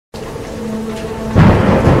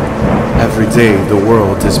Every day the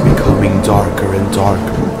world is becoming darker and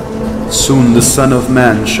darker. Soon the Son of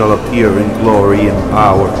Man shall appear in glory and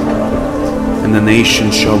power, and the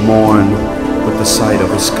nations shall mourn with the sight of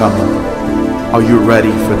his coming. Are you ready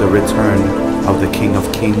for the return of the King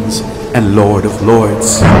of Kings and Lord of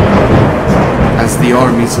Lords? As the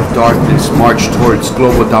armies of darkness march towards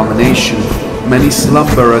global domination, many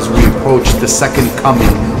slumber as we approach the second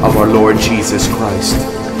coming of our Lord Jesus Christ.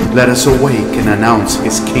 Let us awake and announce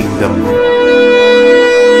his kingdom.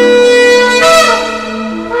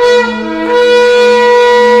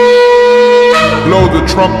 Blow the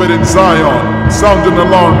trumpet in Zion, sound an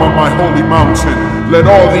alarm on my holy mountain. Let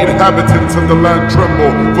all the inhabitants of the land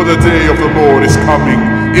tremble, for the day of the Lord is coming.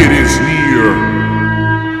 It is near.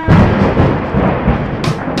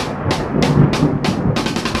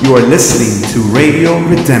 You are listening to Radio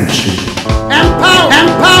Redemption. And power!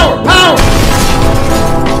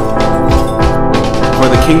 For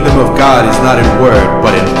the kingdom of God is not in word,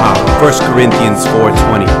 but in power. 1 Corinthians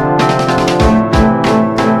 4:20.